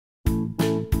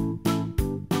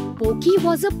Pokey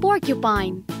was a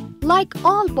porcupine. Like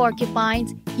all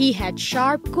porcupines, he had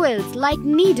sharp quills like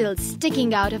needles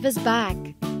sticking out of his back.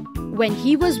 When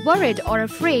he was worried or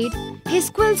afraid, his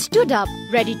quills stood up,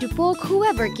 ready to poke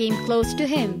whoever came close to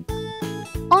him.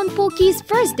 On Pokey's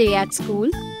first day at school,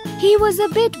 he was a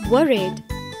bit worried.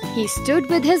 He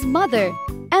stood with his mother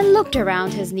and looked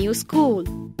around his new school.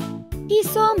 He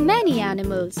saw many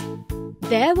animals.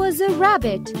 There was a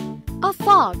rabbit, a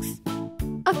fox,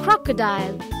 a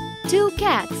crocodile, 2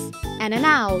 cats, and an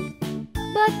owl.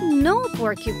 But no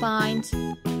porcupines.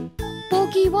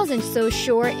 Pokey wasn't so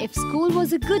sure if school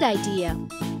was a good idea.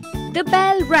 The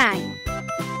bell rang.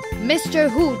 Mr.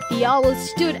 Hoot the owl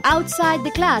stood outside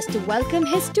the class to welcome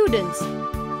his students.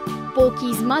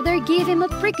 Pokey's mother gave him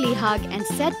a prickly hug and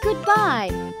said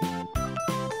goodbye.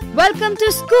 "Welcome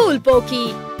to school,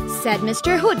 Pokey," said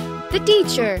Mr. Hoot, the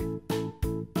teacher.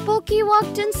 Pokey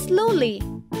walked in slowly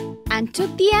and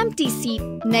took the empty seat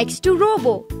next to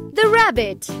Robo, the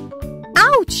rabbit.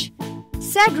 "Ouch!"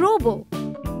 said Robo,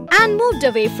 and moved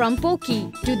away from Pokey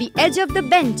to the edge of the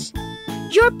bench.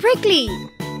 "You're prickly!"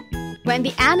 When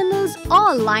the animals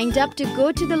all lined up to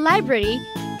go to the library,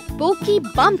 Pokey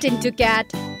bumped into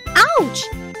Cat. "Ouch!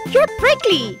 You're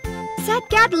prickly!"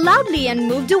 said Cat loudly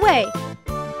and moved away.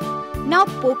 Now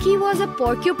Pokey was a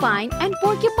porcupine and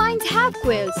porcupines have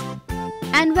quills.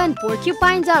 And when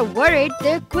porcupines are worried,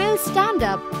 their quills stand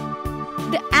up.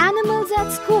 The animals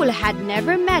at school had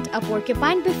never met a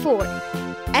porcupine before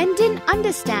and didn't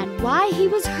understand why he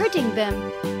was hurting them.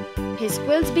 His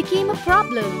quills became a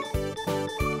problem.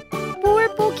 Poor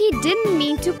Pokey didn't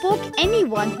mean to poke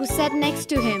anyone who sat next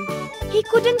to him. He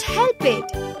couldn't help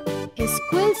it. His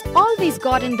quills always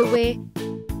got in the way.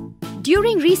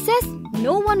 During recess,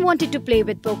 no one wanted to play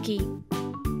with Pokey.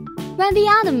 When the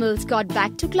animals got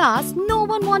back to class, no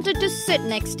one wanted to sit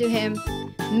next to him.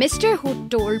 Mr. Hoot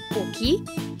told Pokey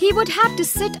he would have to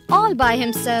sit all by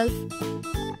himself.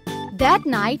 That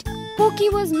night, Pokey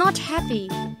was not happy.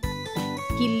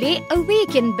 He lay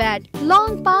awake in bed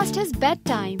long past his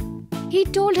bedtime. He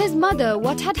told his mother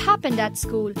what had happened at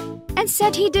school and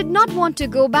said he did not want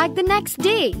to go back the next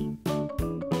day.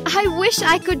 "I wish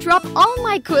I could drop all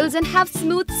my quills and have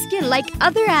smooth skin like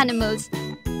other animals,"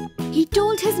 he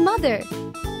told his mother.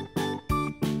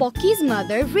 Pokey's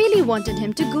mother really wanted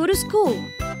him to go to school.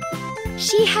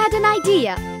 She had an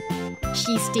idea.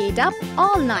 She stayed up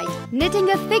all night knitting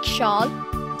a thick shawl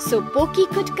so Pokey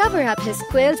could cover up his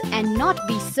quills and not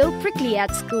be so prickly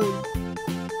at school.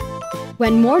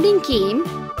 When morning came,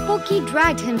 Pokey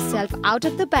dragged himself out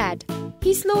of the bed.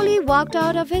 He slowly walked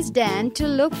out of his den to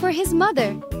look for his mother.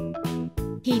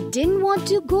 He didn't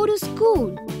want to go to school,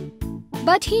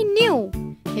 but he knew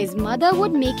his mother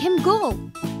would make him go.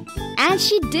 And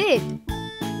she did.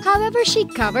 However, she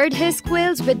covered his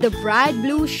quills with the bright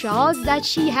blue shawls that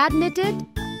she had knitted.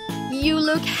 "You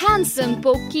look handsome,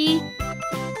 Pokey,"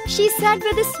 she said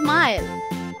with a smile.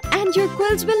 "And your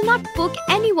quills will not poke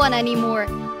anyone anymore.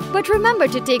 But remember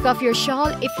to take off your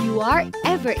shawl if you are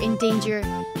ever in danger.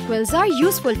 Quills are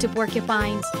useful to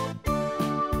porcupines."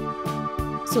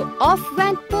 So off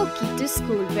went Pokey to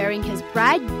school wearing his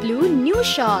bright blue new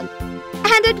shawl.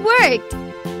 And it worked!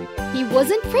 He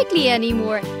wasn't prickly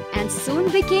anymore and soon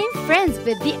became friends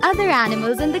with the other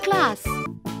animals in the class.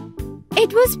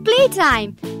 It was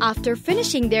playtime. After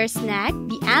finishing their snack,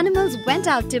 the animals went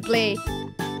out to play.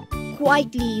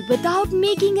 Quietly, without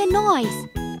making a noise,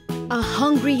 a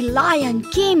hungry lion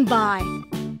came by.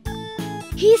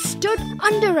 He stood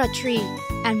under a tree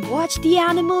and watched the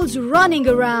animals running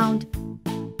around.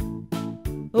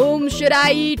 "Whom should I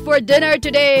eat for dinner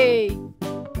today?"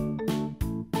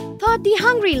 thought the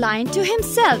hungry lion to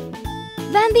himself.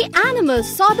 When the animals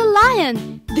saw the lion,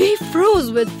 they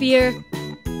froze with fear.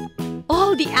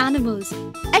 All the animals,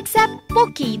 except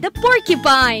Pokey the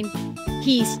porcupine.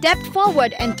 He stepped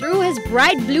forward and threw his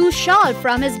bright blue shawl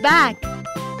from his back.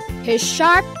 His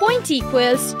sharp, pointy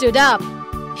quills stood up.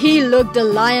 He looked the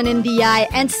lion in the eye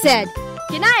and said,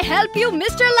 "Can I help you,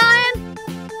 Mr. Lion?"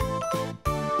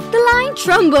 The lion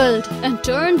trembled and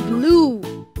turned blue.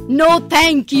 "No,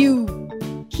 thank you,"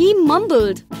 he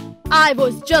mumbled. "I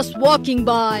was just walking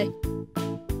by."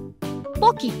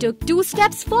 Pokey took 2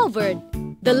 steps forward.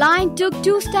 The lion took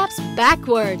 2 steps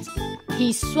backwards. He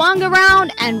swung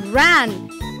around and ran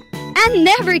and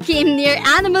never came near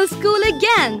animal school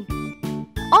again.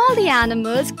 All the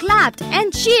animals clapped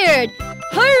and cheered.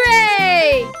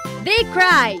 "Hooray!" They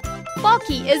cried.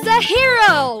 "Pokey is a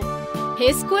hero!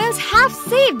 His quills have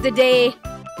saved the day."